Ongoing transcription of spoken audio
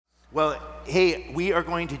Well, hey, we are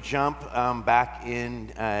going to jump back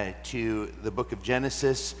in to the book of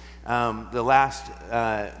Genesis. The last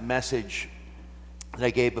message that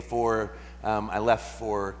I gave before I left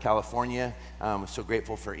for California. I'm so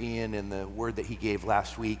grateful for Ian and the word that he gave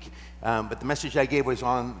last week. But the message I gave was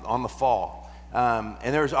on the fall.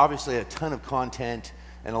 And there was obviously a ton of content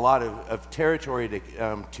and a lot of territory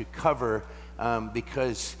to cover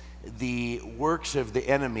because the works of the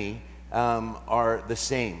enemy are the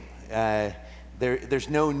same. There's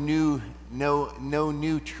no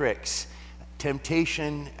new tricks.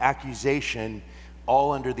 Temptation, accusation,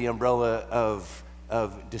 all under the umbrella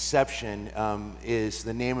of deception is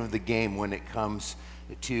the name of the game when it comes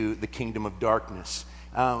to the kingdom of darkness.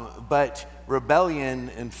 But rebellion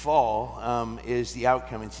and fall is the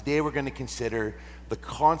outcome. And today we're going to consider the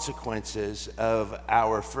consequences of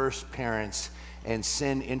our first parents and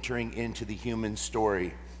sin entering into the human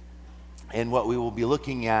story. And what we will be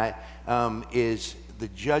looking at is the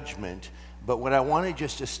judgment. But what I want to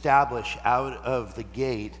just establish out of the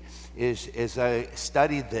gate is, as I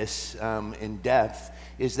studied this in depth,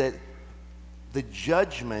 is that the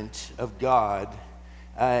judgment of God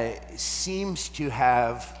seems to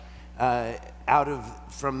have,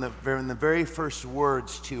 from the very first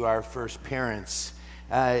words to our first parents,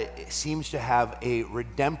 seems to have a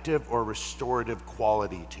redemptive or restorative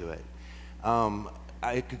quality to it.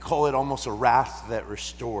 I could call it almost a wrath that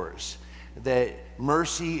restores. That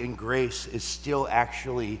mercy and grace is still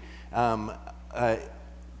actually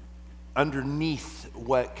underneath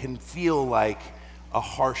what can feel like a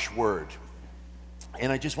harsh word.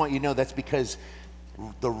 And I just want you to know that's because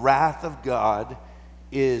the wrath of God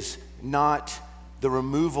is not the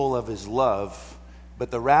removal of his love, but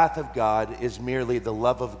the wrath of God is merely the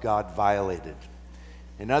love of God violated.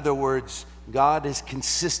 In other words, God is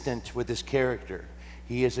consistent with his character.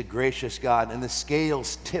 He is a gracious God, and the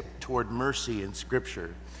scales tip toward mercy in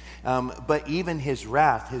Scripture. But even his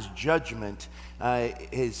wrath, his judgment,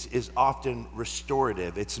 is often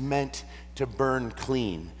restorative. It's meant to burn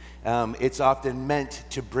clean. It's often meant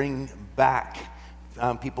to bring back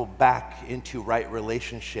people back into right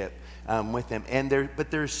relationship with him.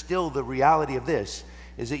 But there's still the reality of this,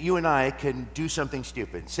 is that you and I can do something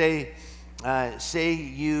stupid. Say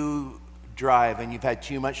you drive and you've had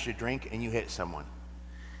too much to drink and you hit someone.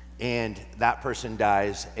 And that person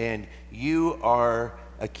dies, and you are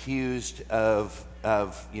accused of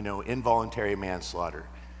involuntary manslaughter,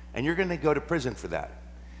 and you're going to go to prison for that.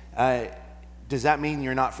 Does that mean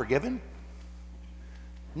you're not forgiven?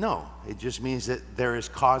 No, it just means that there is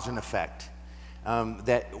cause and effect.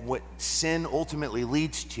 That what sin ultimately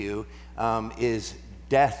leads to is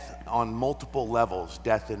death on multiple levels: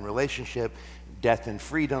 death in relationship, death in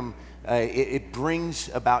freedom. It brings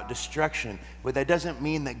about destruction, but that doesn't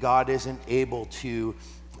mean that God isn't able to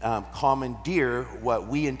commandeer what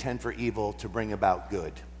we intend for evil to bring about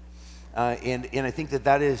good. And I think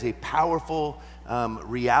that is a powerful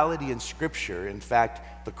reality in Scripture. In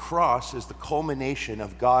fact, the cross is the culmination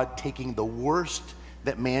of God taking the worst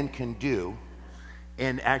that man can do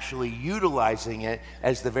and actually utilizing it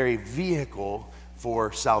as the very vehicle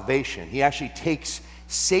for salvation. He actually takes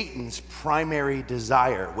Satan's primary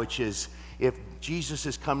desire, which is, if Jesus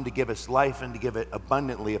has come to give us life and to give it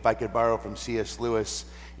abundantly, if I could borrow from C.S. Lewis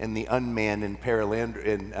in The Unman in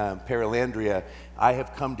Paralandria, I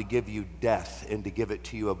have come to give you death and to give it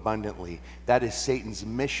to you abundantly. That is Satan's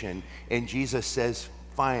mission. And Jesus says,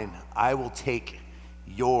 fine, I will take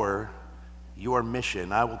your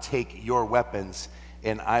mission. I will take your weapons,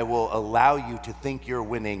 and I will allow you to think you're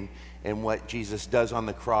winning. And what Jesus does on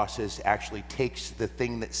the cross is actually takes the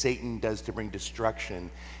thing that Satan does to bring destruction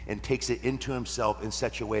and takes it into himself in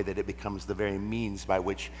such a way that it becomes the very means by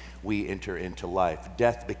which we enter into life.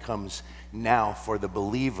 Death becomes now, for the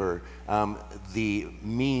believer, the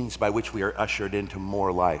means by which we are ushered into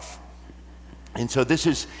more life. And so this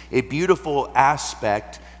is a beautiful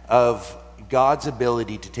aspect of God's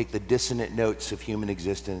ability to take the dissonant notes of human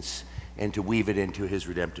existence and to weave it into his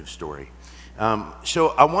redemptive story. So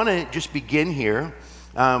I want to just begin here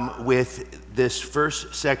with this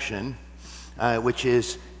first section, which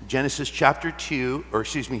is Genesis chapter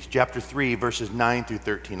 3, verses 9 through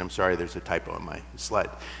 13. I'm sorry, there's a typo on my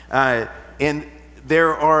slide. And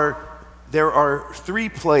there are three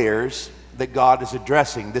players that God is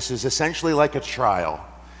addressing. This is essentially like a trial.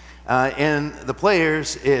 And the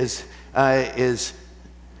players is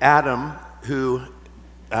Adam, who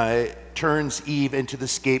turns Eve into the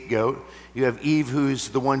scapegoat. You have Eve, who's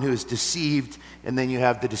the one who is deceived, and then you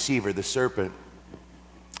have the deceiver, the serpent.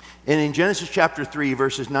 And in Genesis chapter 3,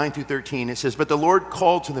 verses 9 through 13, it says, "But the Lord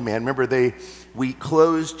called to the man." Remember, we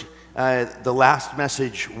closed the last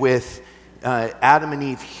message with Adam and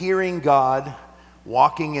Eve hearing God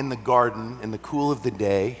walking in the garden in the cool of the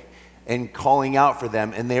day and calling out for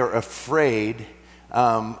them, and they are afraid.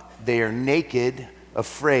 They are naked,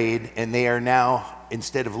 afraid, and they are now,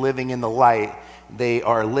 instead of living in the light, they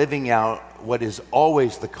are living out what is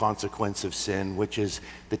always the consequence of sin, which is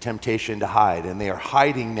the temptation to hide. And they are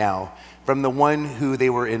hiding now from the one who they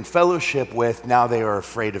were in fellowship with. Now they are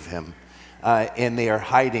afraid of him. And they are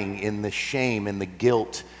hiding in the shame and the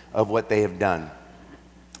guilt of what they have done.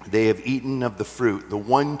 They have eaten of the fruit, the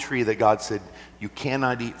one tree that God said, you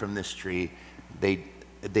cannot eat from this tree. They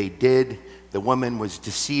did. The woman was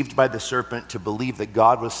deceived by the serpent to believe that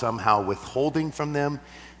God was somehow withholding from them.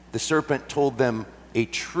 The serpent told them a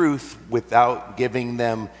truth without giving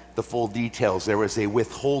them the full details. There was a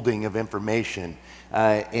withholding of information.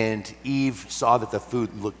 And Eve saw that the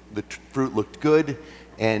fruit looked good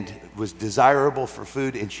and was desirable for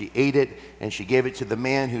food, and she ate it, and she gave it to the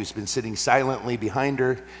man who's been sitting silently behind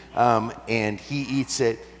her, and he eats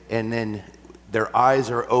it, and then their eyes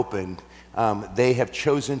are opened. They have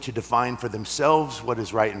chosen to define for themselves what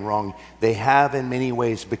is right and wrong. They have in many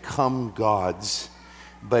ways become gods,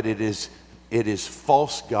 but it is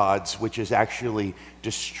false gods, which has actually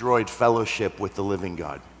destroyed fellowship with the living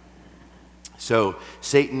God. So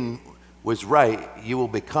Satan was right. You will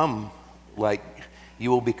become like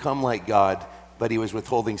God, but he was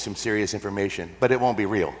withholding some serious information. But it won't be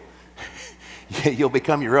real. You'll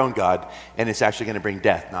become your own God, and it's actually going to bring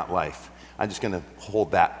death, not life. I'm just going to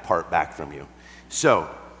hold that part back from you. So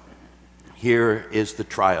here is the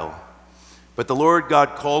trial. But the Lord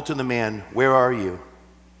God called to the man, "Where are you?"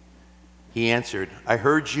 He answered, "I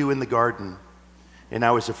heard you in the garden, and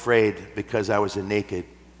I was afraid because I was naked,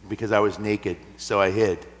 so I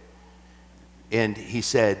hid." And he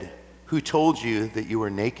said, "Who told you that you were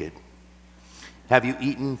naked? Have you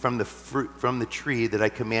eaten from the fruit from the tree that I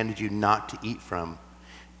commanded you not to eat from?"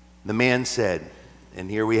 The man said, and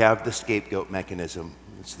here we have the scapegoat mechanism.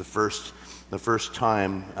 It's the first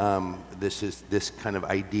time this kind of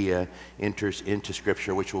idea enters into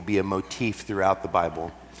Scripture, which will be a motif throughout the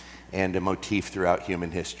Bible and a motif throughout human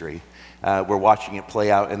history. We're watching it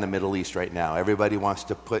play out in the Middle East right now. Everybody wants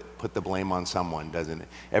to put the blame on someone, doesn't it?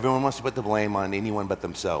 Everyone wants to put the blame on anyone but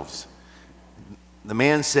themselves. The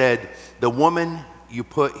man said, "The woman you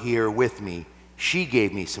put here with me, she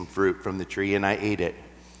gave me some fruit from the tree and I ate it."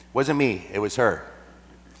 It wasn't me, it was her.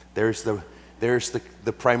 There's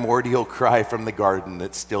the primordial cry from the garden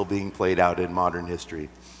that's still being played out in modern history.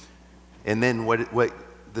 And then what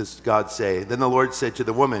does God say? Then the Lord said to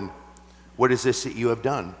the woman, "What is this that you have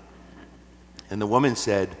done?" And the woman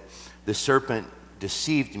said, "The serpent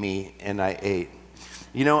deceived me and I ate."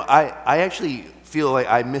 You know, I actually feel like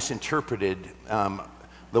I misinterpreted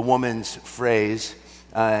the woman's phrase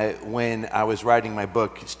when I was writing my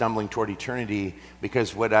book, Stumbling Toward Eternity,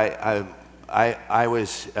 because what I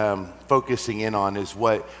was focusing in on is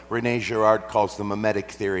what Rene Girard calls the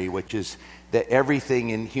mimetic theory, which is that everything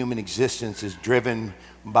in human existence is driven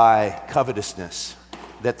by covetousness,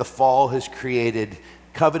 that the fall has created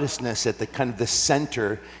covetousness at the kind of the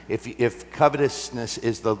center. If covetousness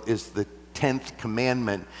is the 10th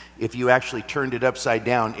commandment, if you actually turned it upside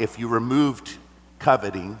down, if you removed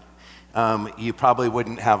coveting, you probably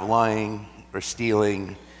wouldn't have lying or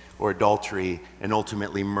stealing or adultery and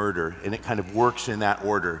ultimately murder. And it kind of works in that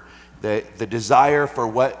order. The desire for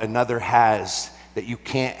what another has that you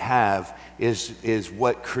can't have is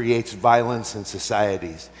what creates violence in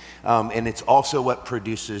societies. And it's also what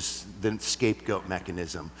produces the scapegoat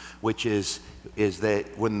mechanism, which is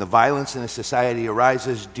that when the violence in a society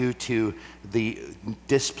arises due to the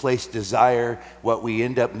displaced desire, what we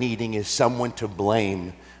end up needing is someone to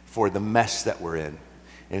blame for the mess that we're in.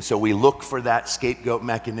 And so we look for that scapegoat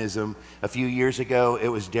mechanism. A few years ago, it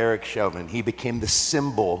was Derek Chauvin. He became the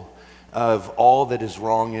symbol of all that is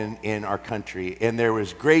wrong in our country. And there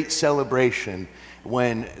was great celebration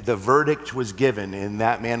when the verdict was given and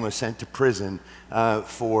that man was sent to prison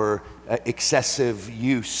for excessive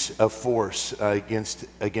use of force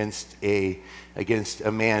against a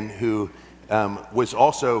man who was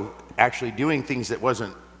also actually doing things that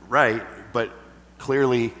wasn't right, but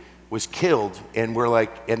clearly was killed. And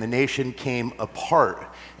and the nation came apart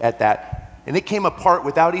at that. And it came apart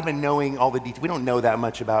without even knowing all the details. We don't know that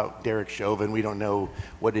much about Derek Chauvin. We don't know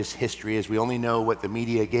what his history is. We only know what the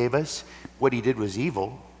media gave us. What he did was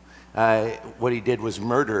evil. What he did was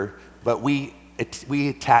murder. But we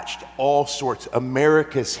attached all sorts.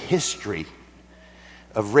 America's history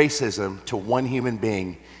of racism to one human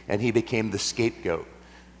being, and he became the scapegoat.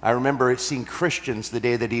 I remember seeing Christians the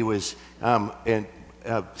day that he was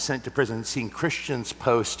sent to prison, seeing Christians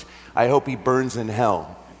post, "I hope he burns in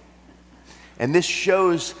hell." And this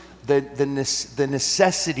shows the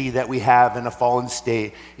necessity that we have in a fallen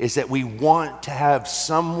state is that we want to have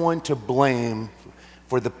someone to blame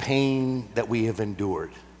for the pain that we have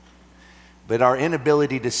endured. But our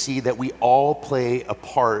inability to see that we all play a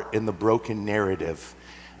part in the broken narrative.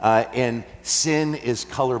 And sin is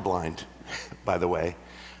colorblind, by the way.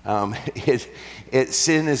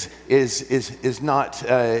 Sin is not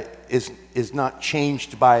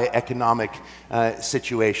changed by economic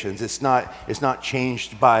situations. It's not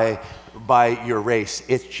changed by your race.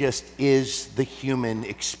 It just is the human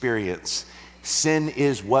experience. Sin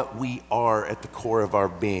is what we are at the core of our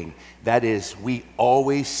being. That is, we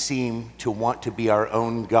always seem to want to be our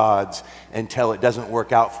own gods until it doesn't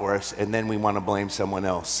work out for us, and then we want to blame someone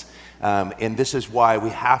else. And this is why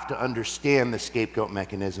we have to understand the scapegoat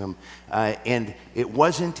mechanism. And it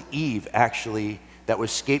wasn't Eve, actually, that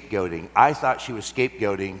was scapegoating. I thought she was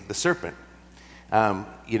scapegoating the serpent.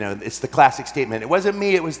 It's the classic statement. It wasn't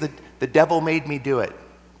me, it was the devil made me do it.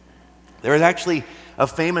 There was actually a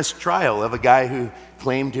famous trial of a guy who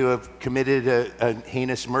claimed to have committed a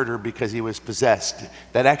heinous murder because he was possessed.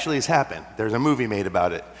 That actually has happened. There's a movie made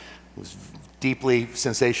about it. It was deeply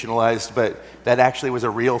sensationalized, but that actually was a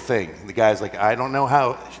real thing. The guy's like, I don't know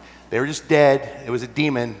how. They were just dead. It was a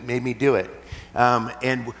demon, made me do it.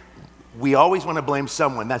 And we always want to blame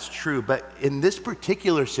someone. That's true. But in this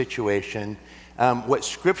particular situation, what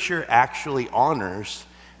Scripture actually honors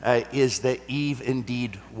is that Eve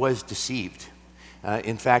indeed was deceived.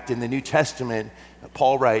 In fact, in the New Testament,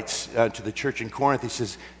 Paul writes to the church in Corinth, he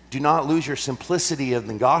says, "Do not lose your simplicity of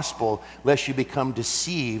the gospel, lest you become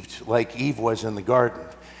deceived like Eve was in the garden."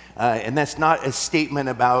 And that's not a statement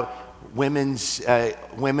about women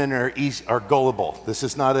are gullible. This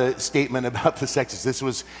is not a statement about the sexes.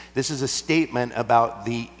 This is a statement about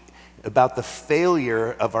the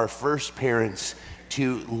failure of our first parents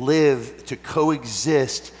to live, to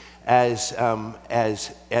coexist as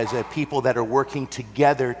a people that are working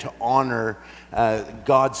together to honor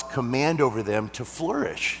God's command over them to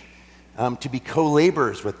flourish, to be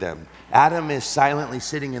co-laborers with them. Adam is silently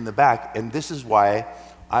sitting in the back, and this is why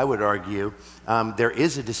I would argue there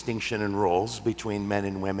is a distinction in roles between men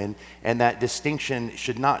and women, and that distinction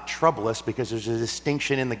should not trouble us because there's a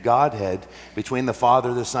distinction in the Godhead between the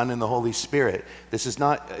Father, the Son, and the Holy Spirit. This is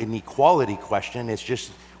not an equality question. It's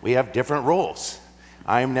just we have different roles.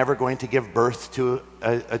 I am never going to give birth to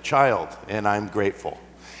a child, and I'm grateful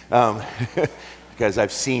because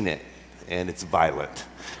I've seen it, and it's violent.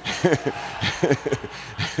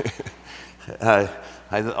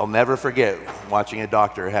 I'll never forget watching a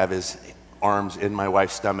doctor have his arms in my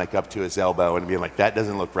wife's stomach up to his elbow and being like, that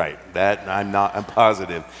doesn't look right. I'm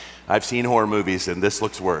positive. I've seen horror movies, and this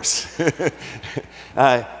looks worse.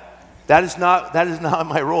 That is not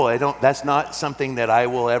my role. That's not something that I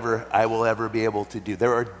will ever be able to do.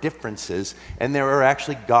 There are differences, and there are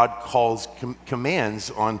actually God calls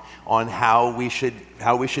commands on how we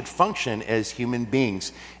should function as human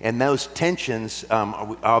beings. And those tensions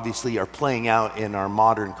obviously are playing out in our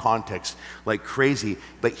modern context like crazy.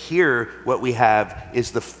 But here, what we have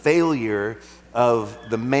is the failure of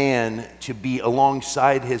the man to be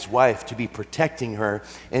alongside his wife, to be protecting her,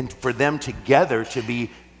 and for them together to be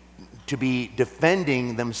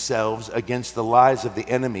defending themselves against the lies of the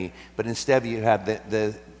enemy. But instead you have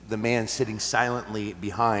the man sitting silently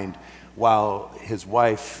behind while his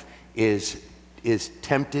wife is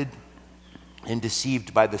tempted and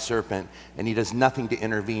deceived by the serpent, and he does nothing to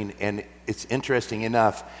intervene. And it's interesting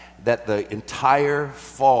enough that the entire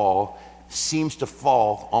fall seems to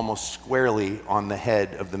fall almost squarely on the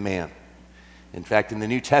head of the man. In fact, in the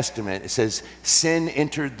New Testament, it says, sin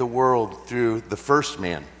entered the world through the first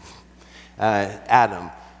man, Adam,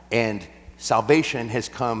 and salvation has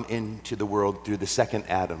come into the world through the second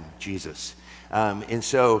Adam, Jesus. And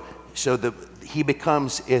so he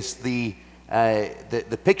becomes the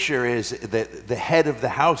picture is that the head of the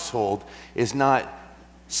household is not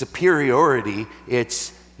superiority.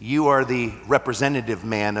 It's you are the representative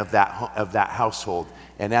man of that household,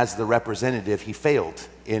 and as the representative, he failed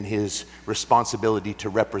in his responsibility to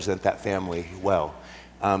represent that family well.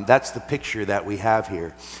 That's the picture that we have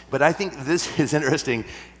here. But I think this is interesting.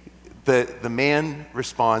 The man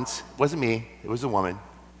responds, it wasn't me, it was the woman.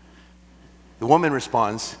 The woman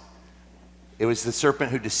responds, it was the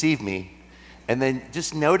serpent who deceived me. And then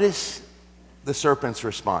just notice the serpent's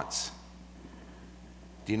response.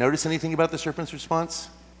 Do you notice anything about the serpent's response?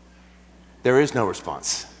 There is no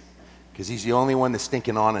response, because he's the only one that's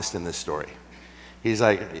stinking honest in this story. He's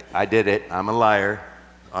like, I did it, I'm a liar,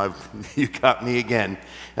 You got me again.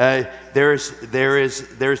 There's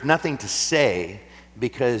nothing to say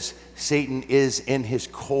because Satan is in his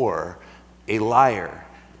core a liar.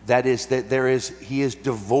 That is, he is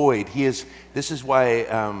devoid. This is why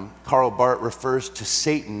Karl Barth refers to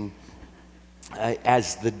Satan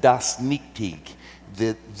as the Das Nichtig,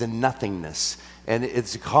 the nothingness. And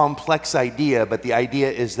it's a complex idea, but the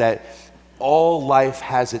idea is that all life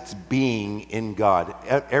has its being in God.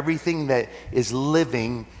 Everything that is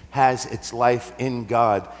living has its life in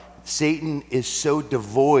God. Satan is so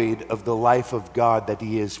devoid of the life of God that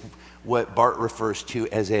he is what Barth refers to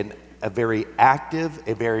as a very active,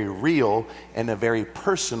 a very real, and a very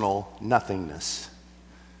personal nothingness.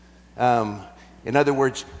 In other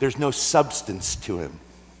words, there's no substance to him.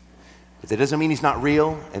 But that doesn't mean he's not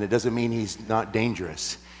real, and it doesn't mean he's not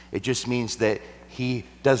dangerous. It just means that he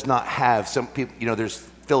does not have, some people, there's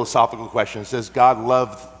philosophical questions. Does God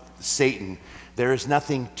love Satan? There is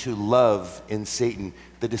nothing to love in Satan.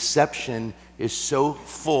 The deception is so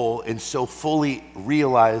full and so fully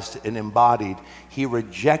realized and embodied. He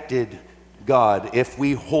rejected God. If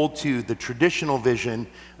we hold to the traditional vision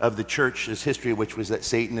of the church's history, which was that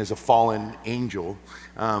Satan is a fallen angel,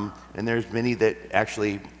 and there's many that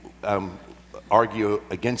actually argue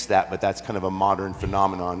against that, but that's kind of a modern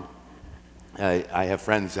phenomenon. I have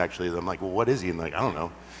friends actually that I'm like, well, what is he? And like, I don't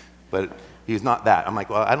know, but he's not that. I'm like,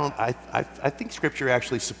 well, I think Scripture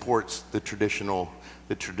actually supports the traditional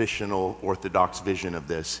Orthodox vision of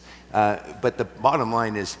this. But the bottom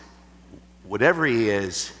line is, whatever he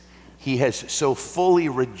is, he has so fully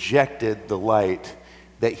rejected the light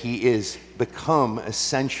that he is become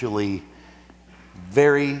essentially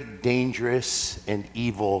very dangerous and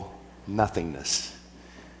evil nothingness,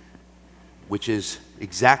 which is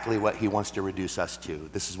exactly what he wants to reduce us to.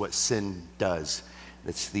 This is what sin does.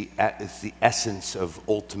 It's the essence of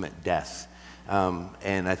ultimate death.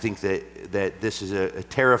 And I think that this is a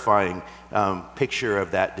terrifying picture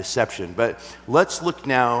of that deception. But let's look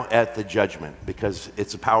now at the judgment, because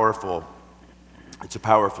it's a powerful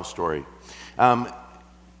story.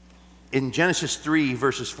 In Genesis 3,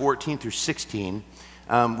 verses 14 through 16,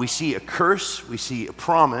 we see a curse, we see a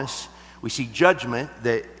promise, we see judgment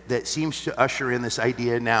that seems to usher in this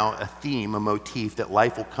idea now, a theme, a motif, that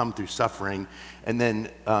life will come through suffering and then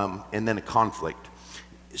a conflict.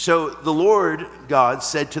 So the Lord God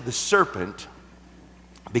said to the serpent,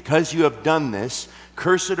 because you have done this,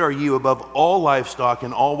 cursed are you above all livestock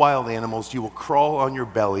and all wild animals. You will crawl on your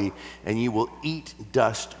belly and you will eat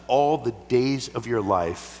dust all the days of your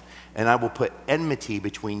life. And I will put enmity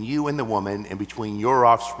between you and the woman, and between your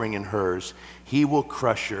offspring and hers. He will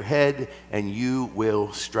crush your head, and you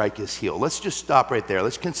will strike his heel. Let's just stop right there.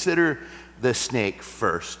 Let's consider the snake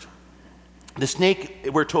first. The snake,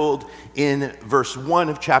 we're told in verse 1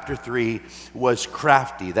 of chapter 3, was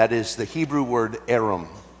crafty. That is the Hebrew word arum.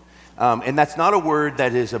 And that's not a word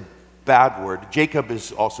that is a bad word. Jacob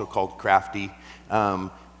is also called crafty.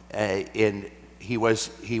 And he was,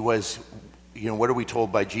 what are we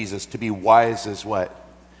told by Jesus? To be wise as what?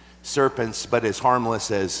 Serpents, but as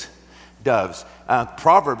harmless as doves.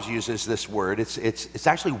 Proverbs uses this word. It's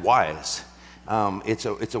actually wise.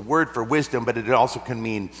 It's a word for wisdom, but it also can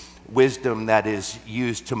mean wisdom that is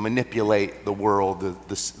used to manipulate the world,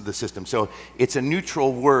 the system. So it's a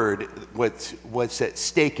neutral word. What's at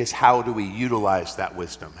stake is how do we utilize that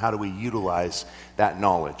wisdom? How do we utilize that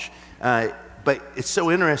knowledge? But it's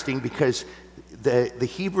so interesting because the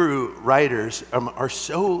Hebrew writers are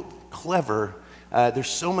so clever. There's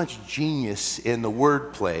so much genius in the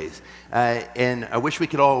word plays. And I wish we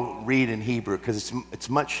could all read in Hebrew because it's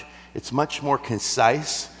much more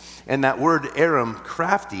concise. And that word arum,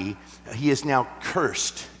 crafty, he is now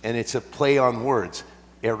cursed. And it's a play on words.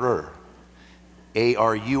 Erur.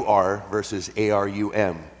 A-R-U-R versus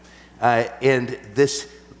A-R-U-M. And this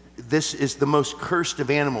is the most cursed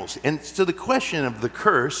of animals. And so the question of the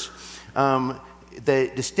curse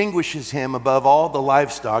that distinguishes him above all the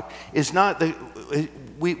livestock is not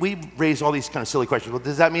we raise all these kind of silly questions. Well,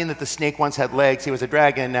 does that mean that the snake once had legs? He was a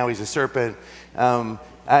dragon, now he's a serpent.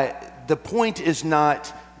 The point is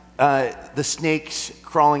not the snake's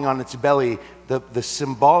crawling on its belly. The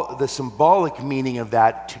symbolic meaning of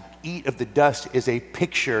that, to eat of the dust, is a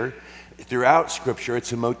picture throughout Scripture.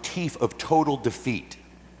 It's a motif of total defeat.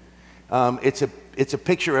 It's a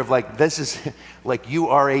picture of this is like you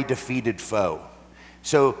are a defeated foe.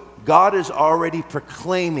 So God is already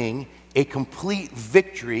proclaiming a complete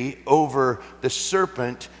victory over the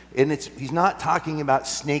serpent, and he's not talking about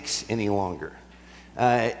snakes any longer.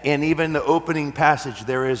 And even the opening passage,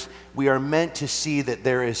 we are meant to see that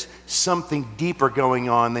there is something deeper going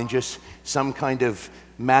on than just some kind of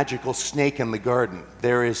magical snake in the garden.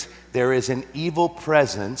 There is an evil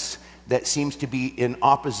presence that seems to be in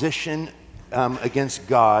opposition against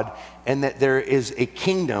God, and that there is a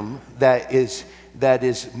kingdom that is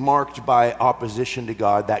marked by opposition to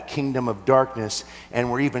God, that kingdom of darkness.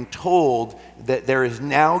 And we're even told that there is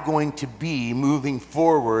now going to be, moving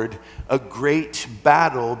forward, a great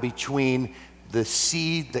battle between the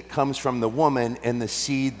seed that comes from the woman and the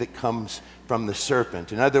seed that comes from the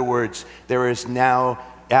serpent. In other words, there is now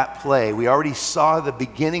at play. We already saw the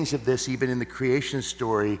beginnings of this even in the creation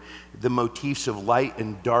story, the motifs of light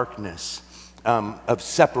and darkness, of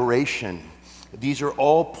separation. These are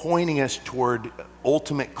all pointing us toward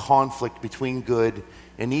ultimate conflict between good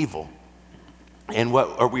and evil. And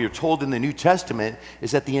what we are told in the New Testament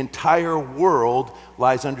is that the entire world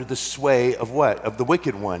lies under the sway of what? Of the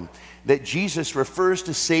wicked one. That Jesus refers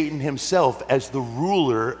to Satan himself as the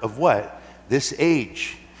ruler of what? This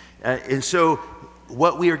age. And so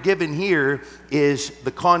what we are given here is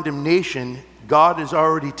the condemnation. God is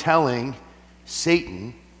already telling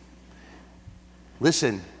Satan,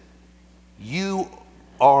 listen, you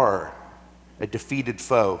are a defeated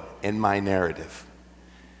foe in my narrative.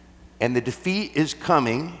 And the defeat is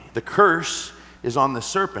coming. The curse is on the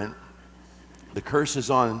serpent. The curse is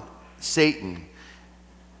on Satan.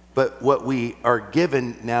 But what we are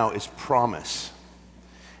given now is promise.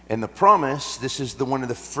 And the promise, this is one of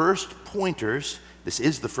the first pointers, this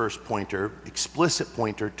is the first pointer, explicit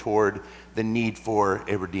pointer toward the need for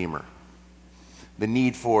a redeemer, the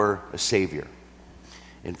need for a savior.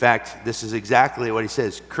 In fact, this is exactly what he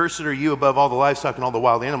says. Cursed are you above all the livestock and all the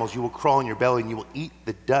wild animals. You will crawl in your belly and you will eat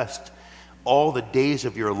the dust all the days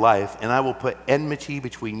of your life. And I will put enmity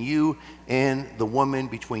between you and the woman,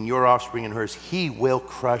 between your offspring and hers. He will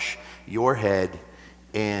crush your head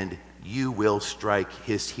and you will strike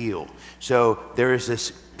his heel. So there is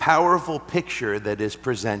this powerful picture that is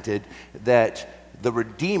presented that the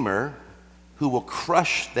Redeemer, who will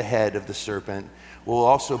crush the head of the serpent, will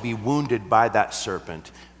also be wounded by that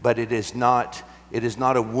serpent. But it is not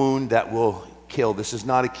a wound that will kill. This is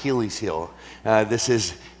not Achilles' heel. This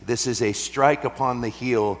is a strike upon the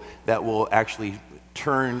heel that will actually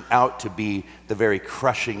turn out to be the very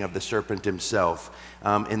crushing of the serpent himself.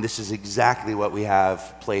 And this is exactly what we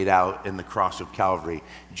have played out in the cross of Calvary.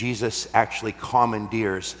 Jesus actually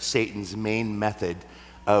commandeers Satan's main method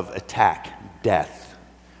of attack, death,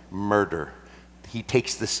 murder. He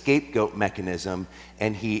takes the scapegoat mechanism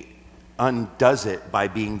and he undoes it by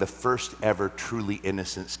being the first ever truly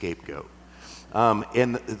innocent scapegoat.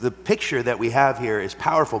 And the picture that we have here is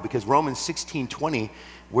powerful because Romans 16:20,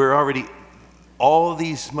 we're already, all of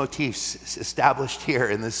these motifs established here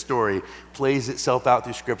in this story plays itself out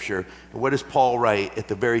through Scripture. And what does Paul write at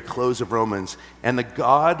the very close of Romans? And the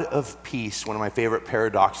God of peace, one of my favorite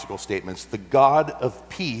paradoxical statements, the God of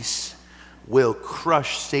peace will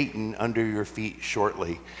crush Satan under your feet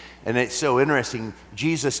shortly. And it's so interesting.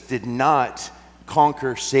 Jesus did not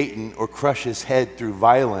conquer Satan or crush his head through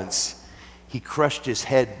violence. He crushed his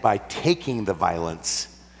head by taking the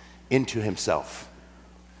violence into himself,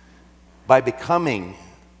 by becoming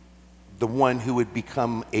the one who would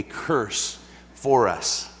become a curse for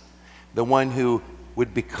us, the one who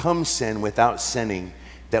would become sin without sinning,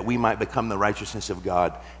 that we might become the righteousness of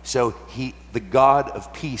God. So the God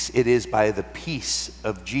of peace, it is by the peace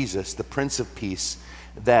of Jesus, the Prince of Peace,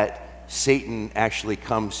 that Satan actually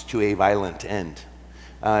comes to a violent end.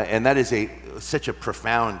 And that is such a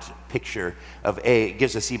profound picture of it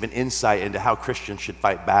gives us even insight into how Christians should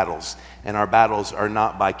fight battles. And our battles are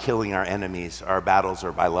not by killing our enemies. Our battles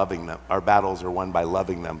are by loving them. Our battles are won by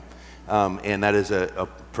loving them. And that is a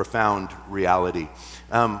profound reality.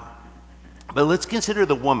 But let's consider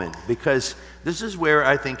the woman, because this is where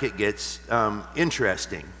I think it gets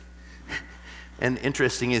interesting. And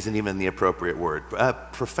interesting isn't even the appropriate word.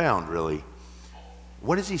 Profound, really.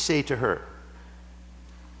 What does he say to her?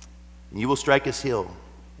 You will strike his heel.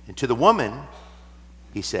 And to the woman,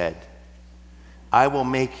 he said, I will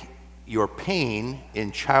make your pain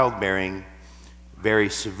in childbearing very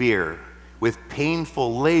severe. With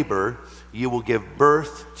painful labor, you will give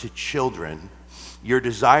birth to children. Your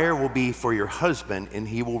desire will be for your husband, and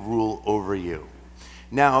he will rule over you.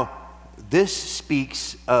 Now, this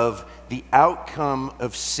speaks of the outcome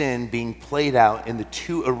of sin being played out in the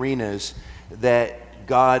two arenas that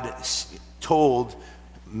God told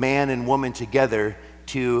man and woman together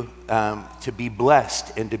to be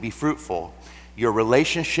blessed and to be fruitful. Your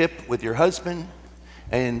relationship with your husband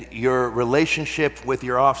and your relationship with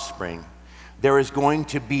your offspring. There is going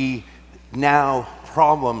to be now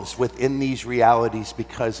problems within these realities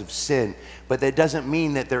because of sin. But that doesn't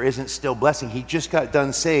mean that there isn't still blessing. He just got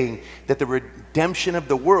done saying that the redemption of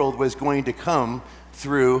the world was going to come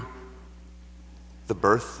through the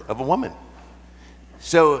birth of a woman.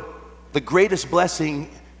 So the greatest blessing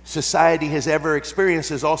society has ever experienced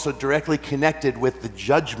is also directly connected with the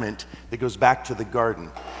judgment that goes back to the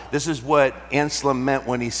garden. This is what Anselm meant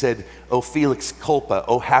when he said, "O felix culpa,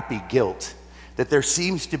 O happy guilt." That there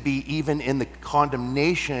seems to be, even in the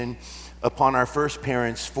condemnation upon our first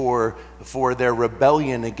parents for their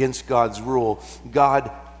rebellion against God's rule, God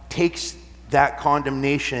takes that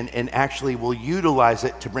condemnation and actually will utilize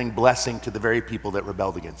it to bring blessing to the very people that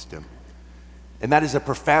rebelled against him. And that is a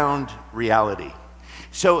profound reality.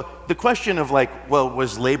 So the question of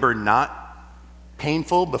was labor not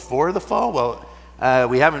painful before the fall? Well,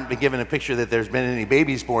 we haven't been given a picture that there's been any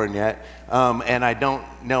babies born yet, and I don't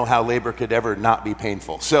know how labor could ever not be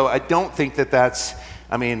painful. So I don't think that's,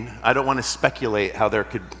 I don't want to speculate how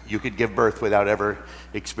you could give birth without ever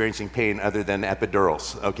experiencing pain other than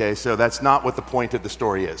epidurals, okay? So that's not what the point of the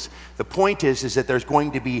story is. The point is that there's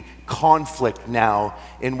going to be conflict now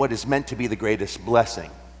in what is meant to be the greatest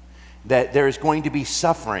blessing. That there is going to be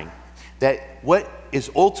suffering. That what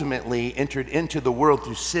is ultimately entered into the world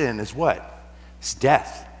through sin is what? It's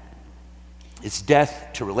death. It's death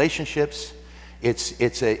to relationships.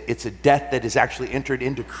 It's a death that is actually entered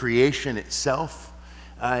into creation itself.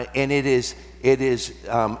 And it is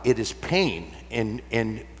pain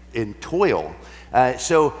and toil.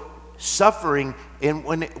 So suffering, and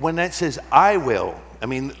when that says "I will,"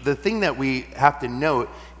 the thing that we have to note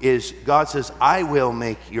is God says, "I will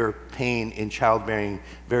make your pain in childbearing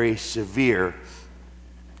very severe.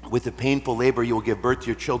 With the painful labor you will give birth to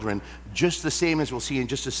your children." Just the same as we'll see in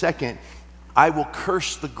just a second, "I will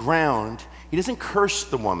curse the ground." He doesn't curse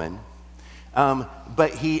the woman,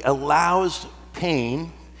 but he allows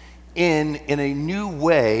pain in a new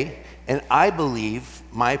way. And I believe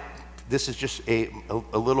this is just a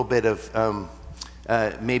little bit of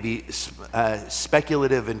maybe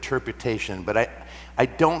speculative interpretation, but I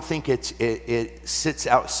don't think it sits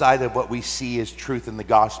outside of what we see as truth in the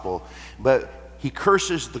gospel. But he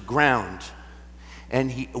curses the ground,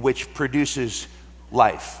 which produces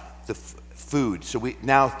life, the food. So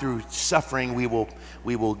now through suffering we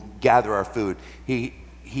will gather our food.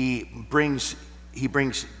 He brings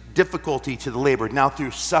difficulty to the labor. Now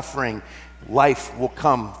through suffering, life will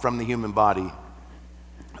come from the human body.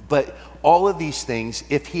 But all of these things,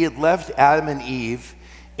 if he had left Adam and Eve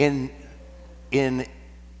in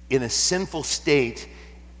a sinful state,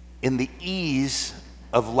 in the ease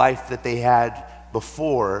of life that they had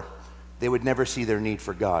before, they would never see their need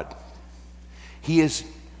for God. He is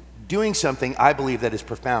doing something, I believe, that is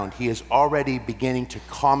profound. He is already beginning to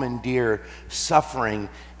commandeer suffering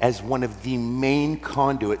as one of the main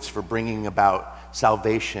conduits for bringing about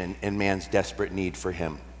salvation in man's desperate need for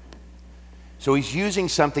him. So he's using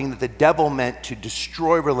something that the devil meant to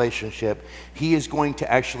destroy relationship. He is going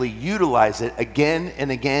to actually utilize it again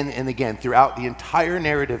and again and again throughout the entire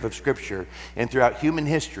narrative of Scripture and throughout human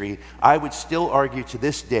history. I would still argue to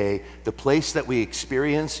this day, the place that we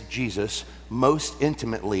experience Jesus most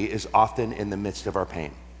intimately is often in the midst of our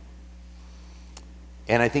pain.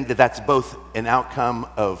 And I think that that's both an outcome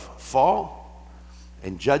of fall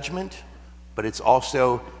and judgment, but it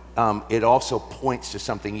also points to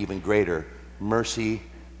something even greater: mercy,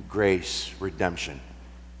 grace, redemption.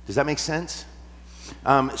 Does that make sense?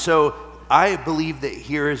 So I believe that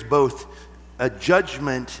here is both a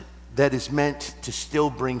judgment that is meant to still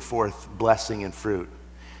bring forth blessing and fruit.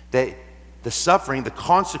 That the suffering, the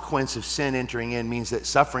consequence of sin entering in, means that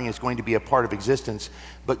suffering is going to be a part of existence,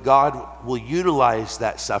 but God will utilize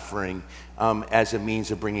that suffering as a means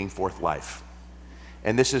of bringing forth life.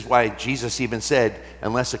 And this is why Jesus even said,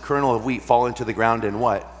 unless a kernel of wheat fall into the ground and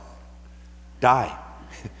what? Die.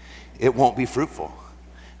 It won't be fruitful.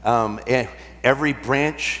 And every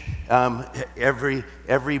branch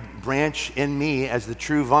in me as the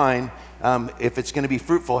true vine, if it's going to be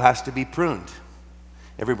fruitful, has to be pruned.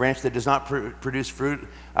 Every branch that does not produce fruit,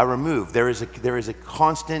 I remove. There is a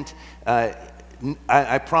constant,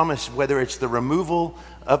 I promise, whether it's the removal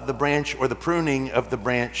of the branch or the pruning of the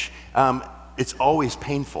branch, it's always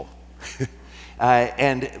painful.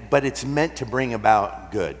 But it's meant to bring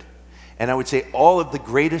about good. And I would say all of the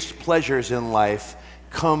greatest pleasures in life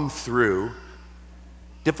come through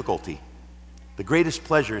difficulty. The greatest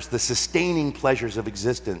pleasures, the sustaining pleasures of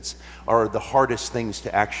existence, are the hardest things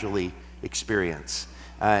to actually experience.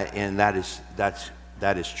 And that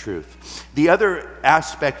is truth. The other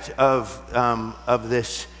aspect of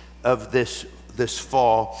this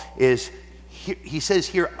fall is he says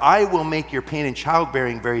here, I will make your pain in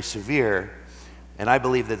childbearing very severe. And I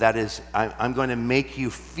believe that is, I'm going to make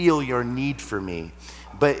you feel your need for me.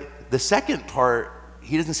 But the second part,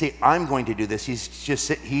 he doesn't say, I'm going to do this.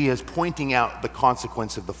 He is pointing out the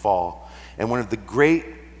consequence of the fall. And one of the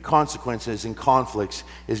great consequences and conflicts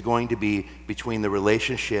is going to be between the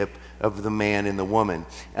relationship of the man and the woman.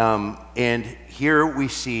 And here we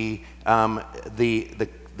see the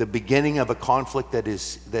beginning of a conflict that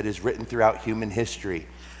is written throughout human history.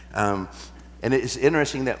 And it is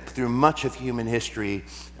interesting that through much of human history,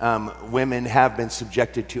 women have been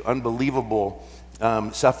subjected to unbelievable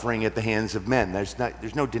suffering at the hands of men.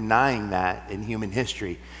 There's no denying that in human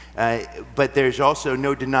history. But there's also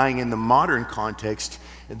no denying in the modern context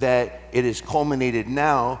that it is culminated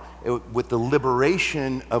now with the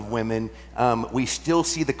liberation of women. We still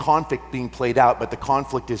see the conflict being played out, but the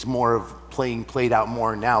conflict is more of played out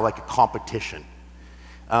more now like a competition.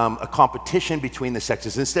 A competition between the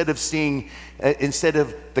sexes. Instead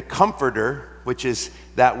of the comforter, which is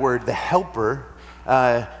that word, the helper,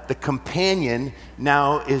 the companion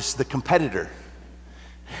now is the competitor.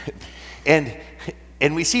 and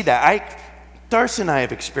we see that. Darcy and I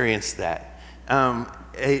have experienced that.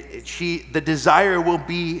 The desire will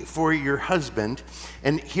be for your husband.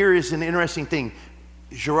 And here is an interesting thing.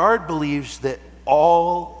 Girard believes that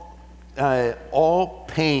all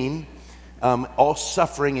pain, all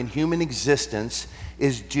suffering in human existence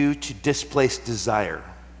is due to displaced desire.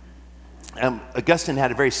 Augustine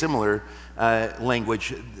had a very similar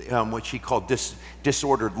language, which he called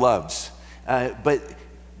disordered loves. But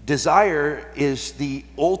desire is the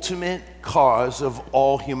ultimate cause of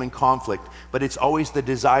all human conflict, but it's always the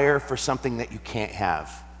desire for something that you can't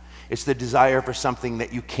have. It's the desire for something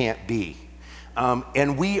that you can't be.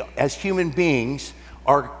 And we, as human beings,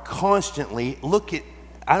 are constantly,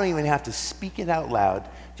 I don't even have to speak it out loud,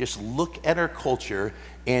 just look at our culture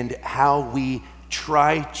and how we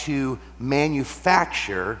try to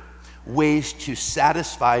manufacture ways to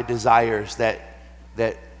satisfy desires that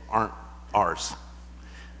aren't ours.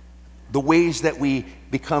 The ways that we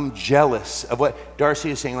become jealous of what Darcy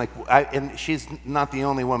is saying, and she's not the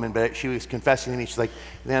only woman, but she was confessing to me, she's like,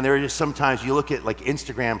 man, there are just sometimes you look at like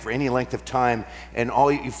Instagram for any length of time, and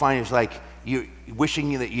all you find is like you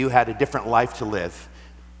wishing that you had a different life to live.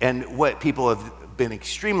 And what people have been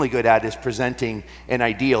extremely good at is presenting an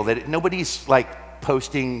ideal that nobody's like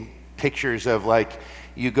posting pictures of like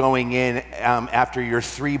you going in after your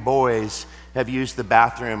 3 boys have used the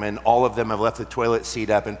bathroom and all of them have left the toilet seat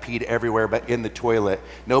up and peed everywhere but in the toilet.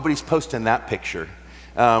 Nobody's posting that picture,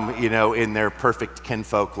 in their perfect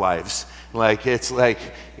kinfolk lives. Like, it's like,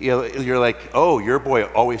 you're like, oh, your boy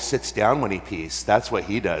always sits down when he pees. That's what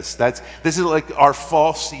he does. This is like our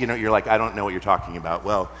false, you're like, I don't know what you're talking about.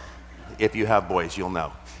 Well, if you have boys, you'll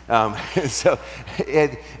know. But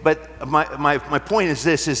my point is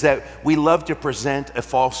this, is that we love to present a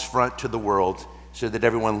false front to the world so that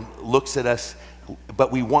everyone looks at us,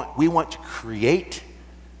 but we want to create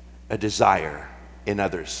a desire in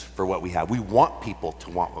others for what we have. We want people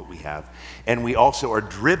to want what we have, and we also are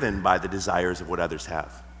driven by the desires of what others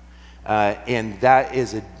have. And that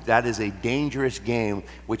is a dangerous game,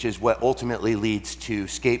 which is what ultimately leads to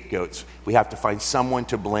scapegoats. We have to find someone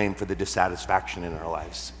to blame for the dissatisfaction in our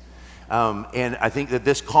lives. And I think that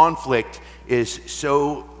this conflict is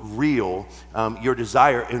so real, your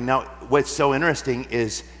desire. And now what's so interesting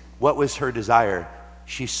is, what was her desire?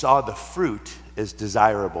 She saw the fruit as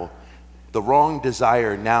desirable. The wrong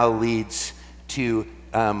desire now leads to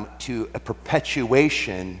a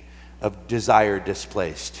perpetuation of desire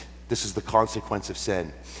displaced. This is the consequence of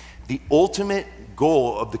sin. The ultimate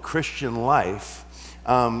goal of the Christian life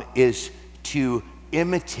is to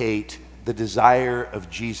imitate the desire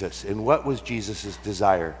of Jesus. And what was Jesus'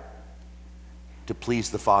 desire? To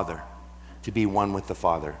please the Father, to be one with the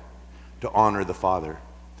Father, to honor the Father.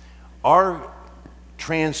 Our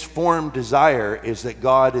transformed desire is that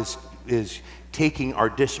God is taking our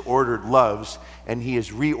disordered loves and he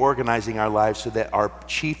is reorganizing our lives so that our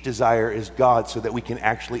chief desire is God, so that we can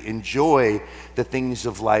actually enjoy the things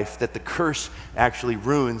of life that the curse actually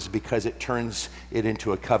ruins because it turns it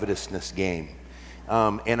into a covetousness game.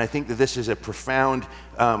 And I think that this is a profound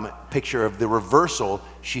picture of the reversal.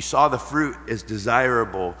 She saw the fruit as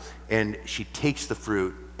desirable, and she takes the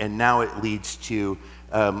fruit, and now it leads to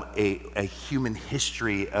a human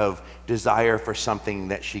history of desire for something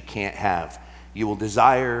that she can't have. Your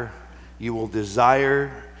desire will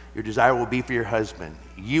be for your husband.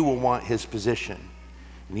 You will want his position,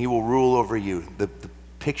 and he will rule over you. The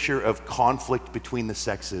picture of conflict between the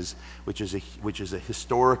sexes, which is a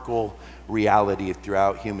historical reality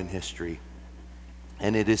throughout human history.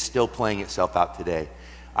 and it is still playing itself out today.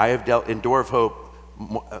 I have dealt in Door of Hope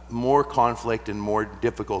more conflict and more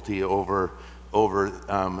difficulty over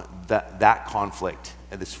that conflict.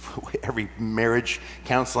 And this, every marriage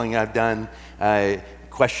counseling I've done,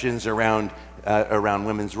 questions around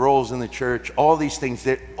women's roles in the church, all these things,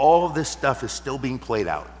 all of this stuff is still being played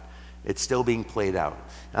out. It's still being played out,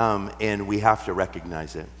 and we have to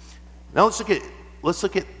recognize it. Now let's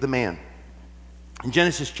look at the man. In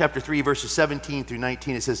Genesis chapter 3, verses 17 through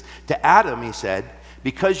 19, it says, to Adam, he said,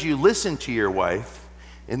 because you listen to your wife,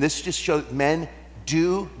 and this just shows men,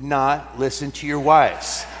 do not listen to your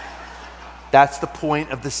wives. That's the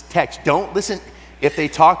point of this text. Don't listen. If they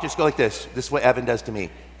talk, just go like this. This is what Evan does to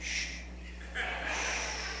me. Shh.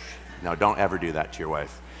 No, don't ever do that to your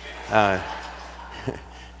wife.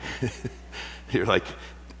 You're like,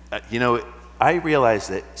 I realize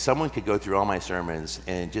that someone could go through all my sermons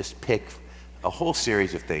and just pick a whole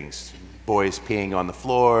series of things. Boys peeing on the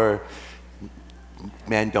floor,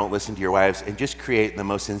 men don't listen to your wives, and just create the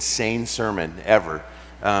most insane sermon ever.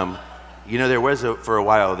 There was for a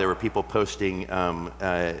while, there were people posting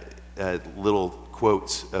little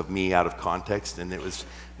quotes of me out of context, and it was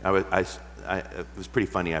pretty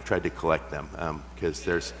funny. I've tried to collect them because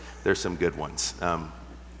there's some good ones.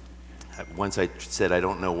 Once I said, I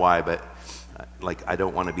don't know why, but I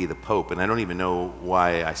don't want to be the Pope, and I don't even know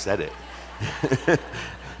why I said it.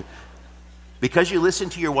 Because you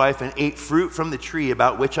listened to your wife and ate fruit from the tree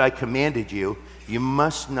about which I commanded you, you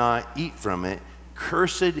must not eat from it.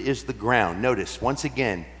 Cursed is the ground. Notice, once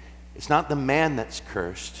again, it's not the man that's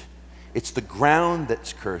cursed. It's the ground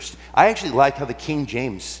that's cursed. I actually like how the King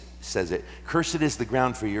James says it. Cursed is the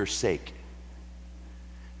ground for your sake.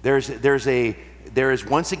 There is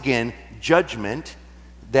once again judgment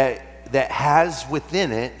that has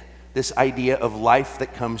within it this idea of life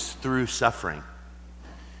that comes through suffering.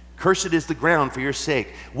 Cursed is the ground for your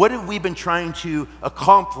sake. What have we been trying to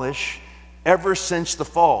accomplish ever since the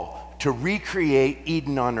fall? To recreate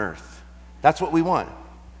Eden on earth. That's what we want.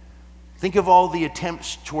 Think of all the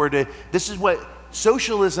attempts toward it. This is what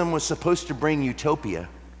socialism was supposed to bring, utopia.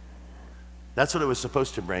 That's what it was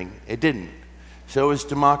supposed to bring. It didn't. So is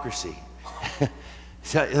democracy.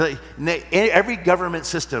 So, every government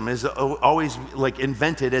system is always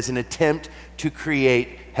invented as an attempt to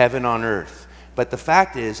create heaven on earth. But the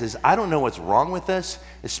fact is I don't know what's wrong with us,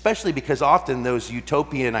 especially because often those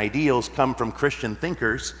utopian ideals come from Christian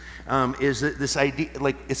thinkers, is that this idea,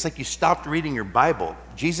 it's like you stopped reading your Bible.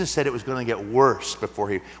 Jesus said it was going to get worse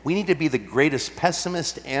before we need to be the greatest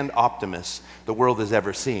pessimist and optimist the world has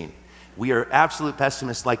ever seen. We are absolute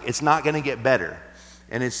pessimists, it's not going to get better.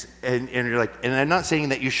 And you're like, and I'm not saying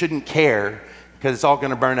that you shouldn't care, because it's all going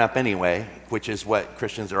to burn up anyway, which is what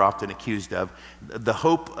Christians are often accused of. The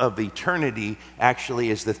hope of eternity actually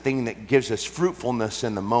is the thing that gives us fruitfulness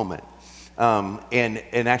in the moment, and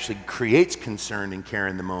actually creates concern and care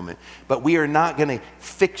in the moment. But we are not going to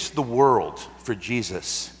fix the world for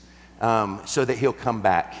Jesus so that he'll come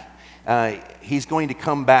back. He's going to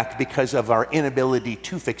come back because of our inability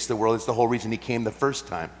to fix the world. It's the whole reason he came the first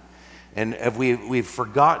time. And we've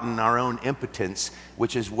forgotten our own impotence,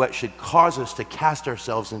 which is what should cause us to cast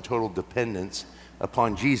ourselves in total dependence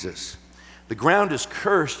upon Jesus. The ground is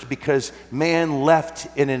cursed because man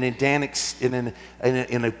left in an Edenic,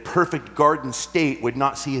 in a perfect garden state would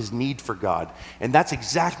not see his need for God. And that's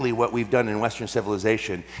exactly what we've done in Western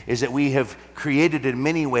civilization, is that we have created in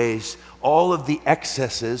many ways all of the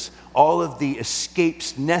excesses, all of the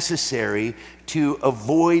escapes necessary to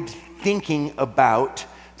avoid thinking about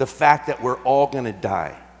the fact that we're all going to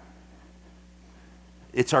die.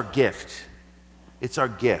 It's our gift. It's our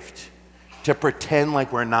gift to pretend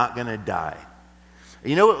like we're not going to die.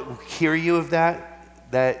 You know what will cure you of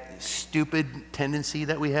that stupid tendency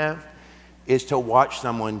that we have? Is to watch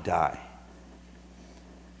someone die.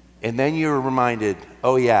 And then you're reminded,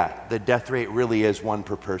 oh yeah, the death rate really is 1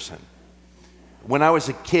 per person. When I was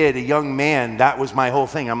a kid, a young man, that was my whole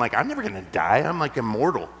thing. I'm like, I'm never going to die. I'm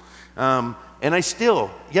immortal. And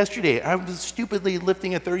yesterday, I was stupidly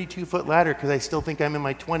lifting a 32-foot ladder because I still think I'm in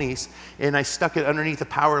my 20s, and I stuck it underneath the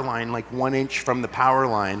power line, 1 inch from the power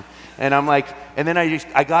line. And I'm like, and then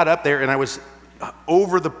I got up there and I was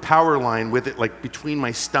over the power line with it between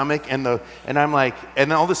my stomach and I'm like,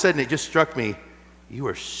 and then all of a sudden it just struck me, you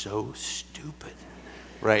are so stupid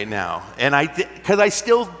right now. And because I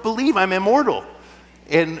still believe I'm immortal.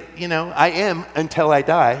 And, I am until I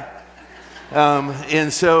die.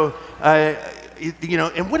 And so,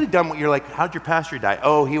 and what a dumb, you're like, how'd your pastor die?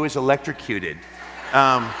 Oh, he was electrocuted,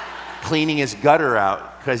 cleaning his gutter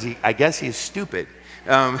out because I guess he's stupid.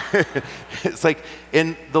 It's like,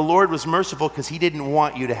 and the Lord was merciful because he didn't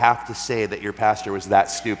want you to have to say that your pastor was that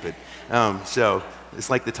stupid. So it's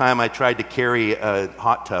like the time I tried to carry a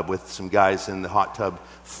hot tub with some guys, and the hot tub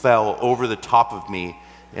fell over the top of me,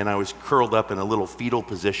 and I was curled up in a little fetal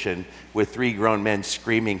position with 3 grown men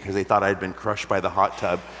screaming because they thought I'd been crushed by the hot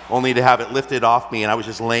tub, only to have it lifted off me, and I was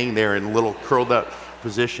just laying there in a little curled up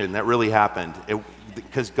position. That really happened.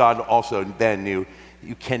 Because God also then knew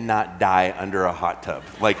you cannot die under a hot tub.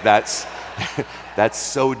 Like that's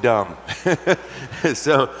so dumb.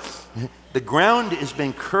 So the ground has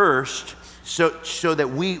been cursed so that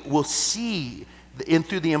we will see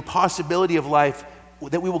through the impossibility of life,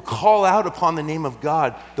 that we will call out upon the name of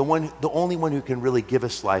God, the only one who can really give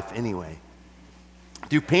us life anyway.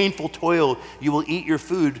 Through painful toil, you will eat your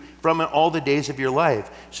food from it all the days of your life.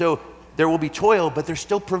 So there will be toil, but there's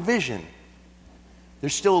still provision.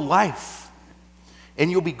 There's still life. And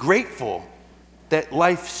you'll be grateful that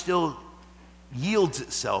life still yields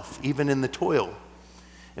itself even in the toil.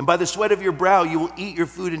 And by the sweat of your brow you will eat your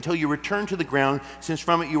food until you return to the ground, since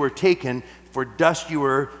from it you were taken. For dust you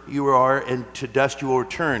are, and to dust you will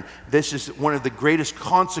return. This is one of the greatest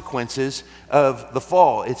consequences of the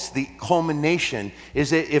fall. It's the culmination. Is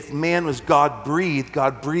that if man was God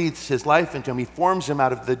breathes his life into him. He forms him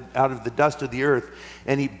out of the dust of the earth,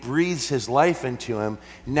 and he breathes his life into him.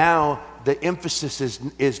 Now the emphasis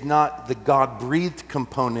is not the God breathed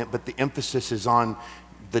component, but the emphasis is on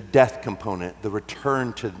the death component, the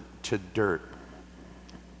return to dirt.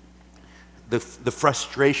 The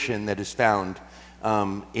frustration that is found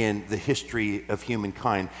in the history of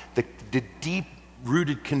humankind, the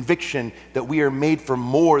deep-rooted conviction that we are made for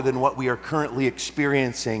more than what we are currently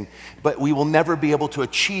experiencing, but we will never be able to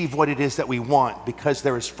achieve what it is that we want because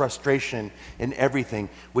there is frustration in everything,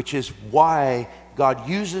 which is why God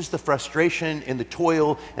uses the frustration and the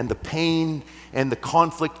toil and the pain and the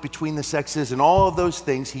conflict between the sexes and all of those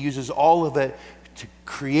things. He uses all of it to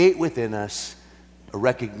create within us a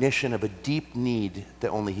recognition of a deep need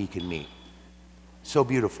that only he can meet. So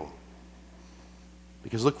beautiful.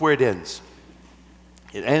 Because look where it ends.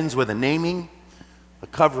 It ends with a naming, a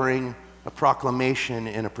covering, a proclamation,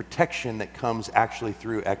 and a protection that comes actually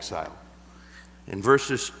through exile. In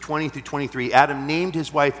verses 20 through 23, Adam named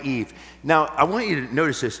his wife Eve. Now, I want you to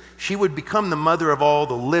notice this. She would become the mother of all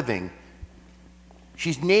the living.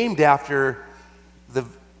 She's named after the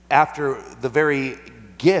very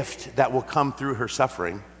gift that will come through her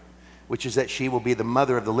suffering, which is that she will be the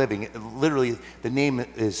mother of the living. Literally, the name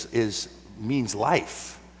means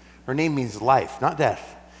life. Her name means life, not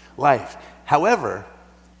death, life. However,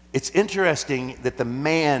 it's interesting that the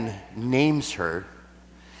man names her,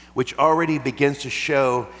 which already begins to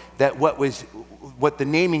show that what the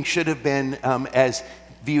naming should have been as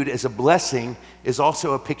viewed as a blessing is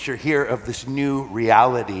also a picture here of this new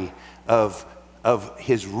reality of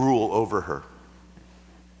his rule over her.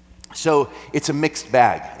 So it's a mixed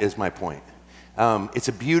bag, is my point. It's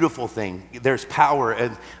a beautiful thing. There's power,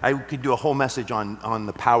 and I could do a whole message on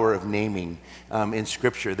the power of naming in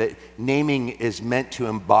Scripture, that naming is meant to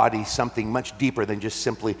embody something much deeper than just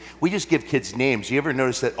simply, we just give kids names. You ever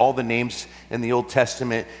notice that all the names in the Old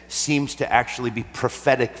Testament seems to actually be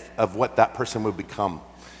prophetic of what that person would become?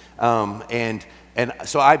 And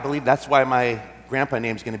so I believe that's why my grandpa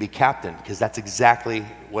name is going to be Captain, because that's exactly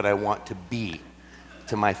what I want to be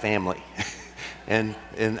to my family. And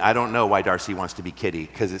I don't know why Darcy wants to be Kitty,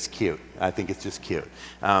 because it's cute. I think it's just cute.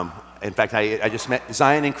 In fact, I just met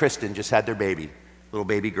Zion and Kristen, just had their baby, little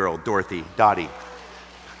baby girl, Dottie.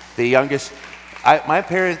 The youngest,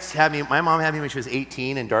 my mom had me when she was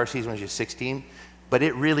 18 and Darcy's when she was 16, but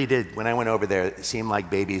it really did, when I went over there, it seemed like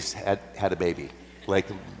babies had a baby. Like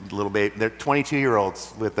little baby, they're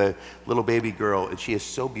 22-year-olds with a little baby girl, and she is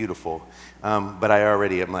so beautiful. But I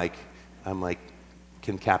already am like,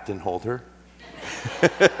 can Captain hold her?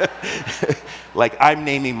 Like I'm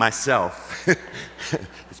naming myself.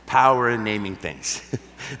 There's power in naming things.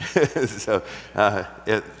 So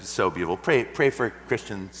it's so beautiful. Pray for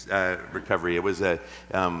Christian's recovery. It was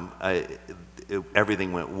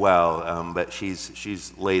everything went well, but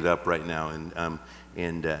she's laid up right now,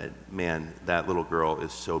 and man, that little girl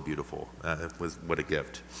is so beautiful. What a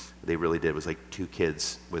gift. They really did. It was like 2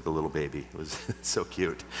 kids with a little baby. It was so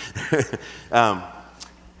cute.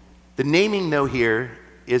 The naming, though, here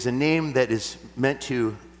is a name that is meant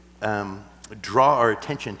to draw our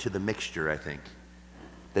attention to the mixture, I think.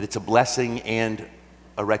 That it's a blessing and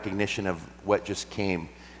a recognition of what just came.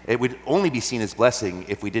 It would only be seen as blessing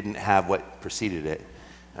if we didn't have what preceded it.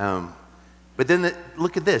 But then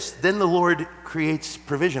look at this. Then the Lord creates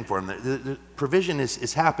provision for him. The provision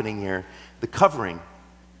is happening here. The covering.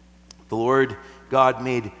 The Lord God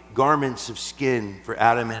made garments of skin for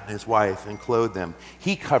Adam and his wife and clothed them.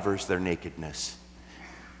 He covers their nakedness.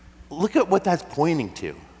 Look at what that's pointing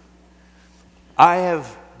to. I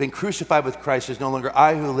have been crucified with Christ. It's no longer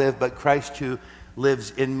I who live, but Christ who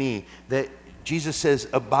lives in me. That Jesus says,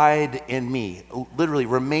 abide in me. Literally,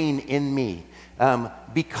 remain in me.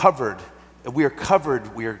 Be covered. We are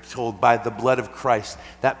covered, we are told, by the blood of Christ.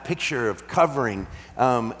 That picture of covering,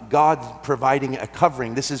 God providing a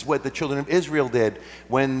covering. This is what the children of Israel did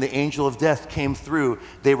when the angel of death came through.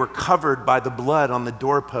 They were covered by the blood on the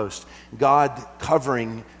doorpost. God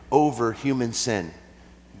covering over human sin.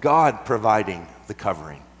 God providing the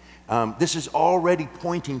covering. This is already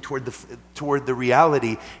pointing toward the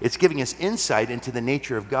reality. It's giving us insight into the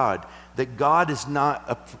nature of God. That God is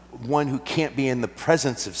not one who can't be in the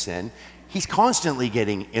presence of sin. He's constantly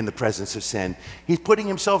getting in the presence of sin. He's putting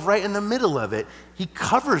himself right in the middle of it. He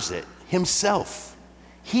covers it himself.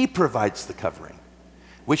 He provides the covering,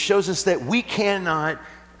 which shows us that we cannot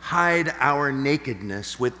hide our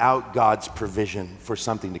nakedness without God's provision for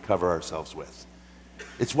something to cover ourselves with.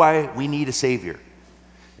 It's why we need a Savior.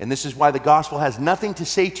 And this is why the gospel has nothing to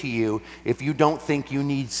say to you if you don't think you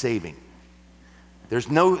need saving. There is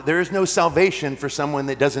no salvation for someone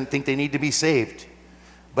that doesn't think they need to be saved.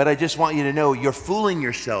 But I just want you to know you're fooling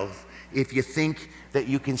yourself if you think that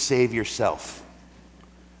you can save yourself.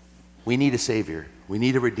 We need a Savior. We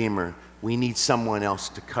need a Redeemer. We need someone else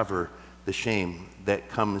to cover the shame that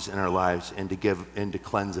comes in our lives and to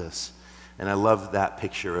cleanse us. And I love that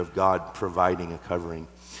picture of God providing a covering.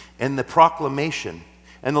 And the proclamation.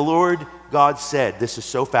 And the Lord God said, this is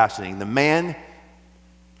so fascinating, the man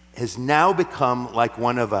has now become like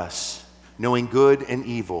one of us, knowing good and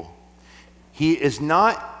evil. He is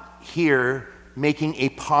not here making a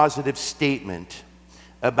positive statement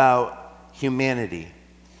about humanity.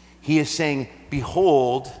 He is saying,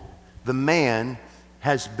 behold, the man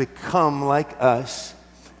has become like us.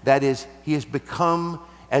 That is, he has become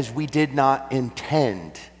as we did not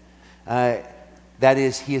intend. That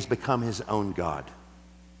is, he has become his own God.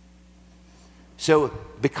 So,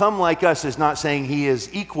 become like us is not saying he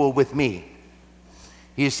is equal with me.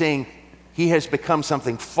 He is saying he has become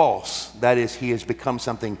something false. That is, he has become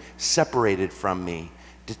something separated from me,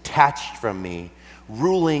 detached from me,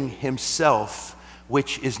 ruling himself,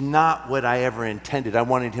 which is not what I ever intended. I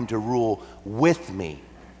wanted him to rule with me.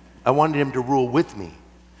 I wanted him to rule with me.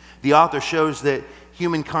 The author shows that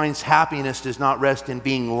humankind's happiness does not rest in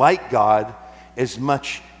being like God as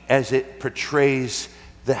much as it portrays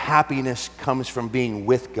the happiness comes from being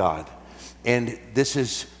with God. And this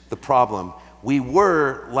is the problem. We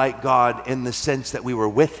were like God in the sense that we were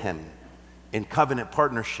with him in covenant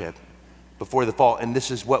partnership before the fall. And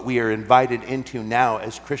this is what we are invited into now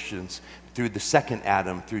as Christians through the second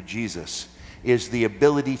Adam, through Jesus, is the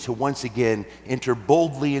ability to once again enter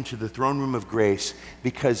boldly into the throne room of grace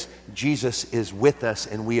because Jesus is with us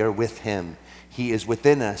and we are with him. He is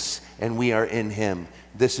within us and we are in him.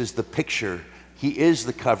 This is the picture. He is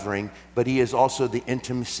the covering, but he is also the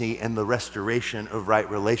intimacy and the restoration of right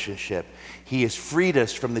relationship. He has freed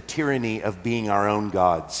us from the tyranny of being our own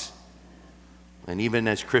gods. And even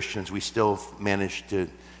as Christians, we still manage to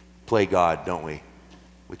play God, don't we?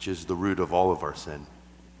 Which is the root of all of our sin.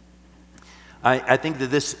 I think that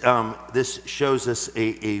this shows us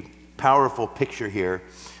a powerful picture here,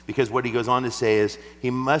 because what he goes on to say is he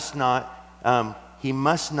must not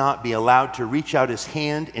be allowed to reach out his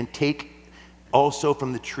hand and take also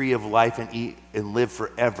from the tree of life and eat and live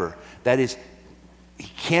forever. That is, he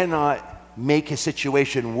cannot make his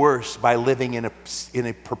situation worse by living in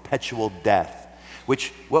a perpetual death.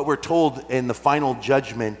 Which what we're told in the final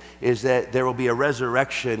judgment is that there will be a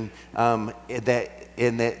resurrection,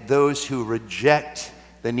 that those who reject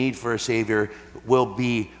the need for a Savior will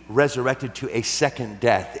be resurrected to a second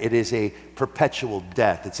death. It is a perpetual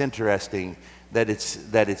death. It's interesting that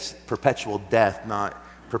it's perpetual death, not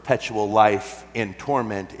perpetual life in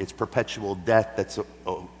torment. It's perpetual death that's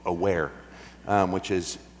aware, which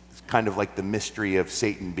is kind of like the mystery of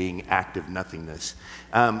Satan being active nothingness.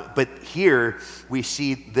 But here we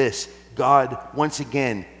see this. God, once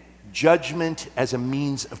again, judgment as a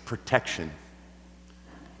means of protection,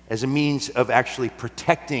 as a means of actually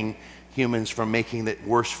protecting humans from making it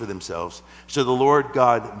worse for themselves. So the Lord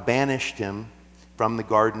God banished him from the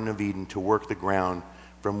Garden of Eden to work the ground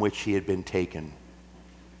from which he had been taken.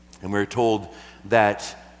 And we're told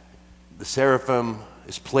that the seraphim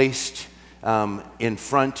is placed in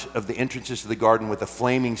front of the entrances to the garden with a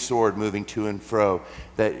flaming sword moving to and fro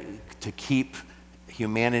to keep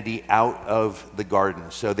humanity out of the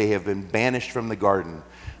garden. So they have been banished from the garden.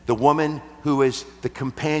 The woman who is the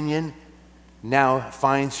companion now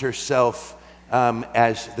finds herself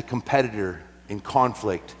as the competitor in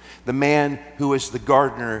conflict. The man who was the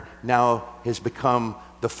gardener now has become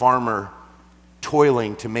the farmer,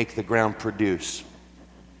 toiling to make the ground produce.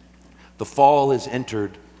 The fall has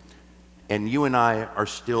entered, and you and I are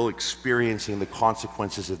still experiencing the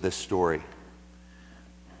consequences of this story.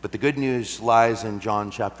 But the good news lies in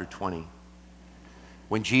John chapter 20.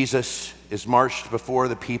 When Jesus is marched before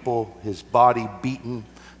the people, his body beaten,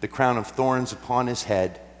 the crown of thorns upon his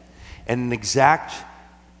head, and an exact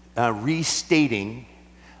restating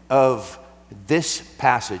of this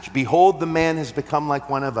passage, behold, the man has become like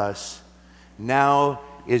one of us, now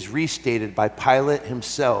is restated by Pilate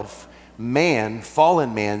himself, man,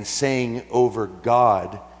 fallen man, saying over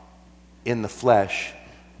God in the flesh,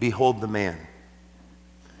 behold the man.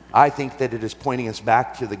 I think that it is pointing us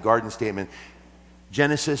back to the garden statement.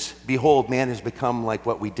 Genesis, behold, man has become like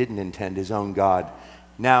what we didn't intend, his own God.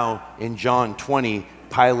 Now in John 20,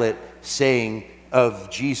 Pilate saying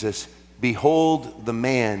of Jesus, behold the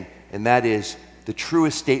man, and that is the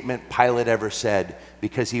truest statement Pilate ever said,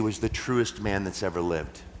 because he was the truest man that's ever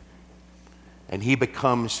lived. And he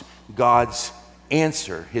becomes God's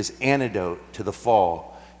answer, his antidote to the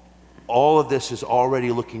fall. All of this is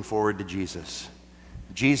already looking forward to Jesus.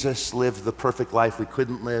 Jesus lived the perfect life we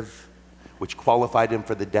couldn't live, which qualified him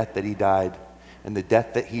for the death that he died. And the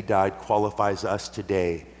death that he died qualifies us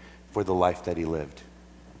today for the life that he lived.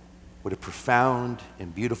 What a profound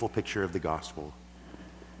and beautiful picture of the gospel.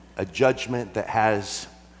 A judgment that has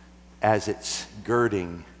as its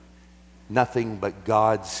girding nothing but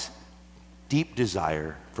God's deep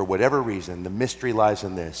desire, for whatever reason. The mystery lies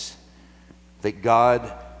in this, that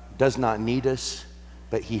God does not need us,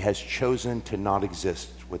 but he has chosen to not exist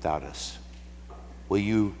without us. Will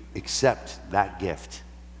you accept that gift?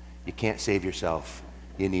 You can't save yourself.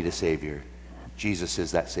 You need a Savior. Jesus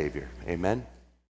is that Savior. Amen.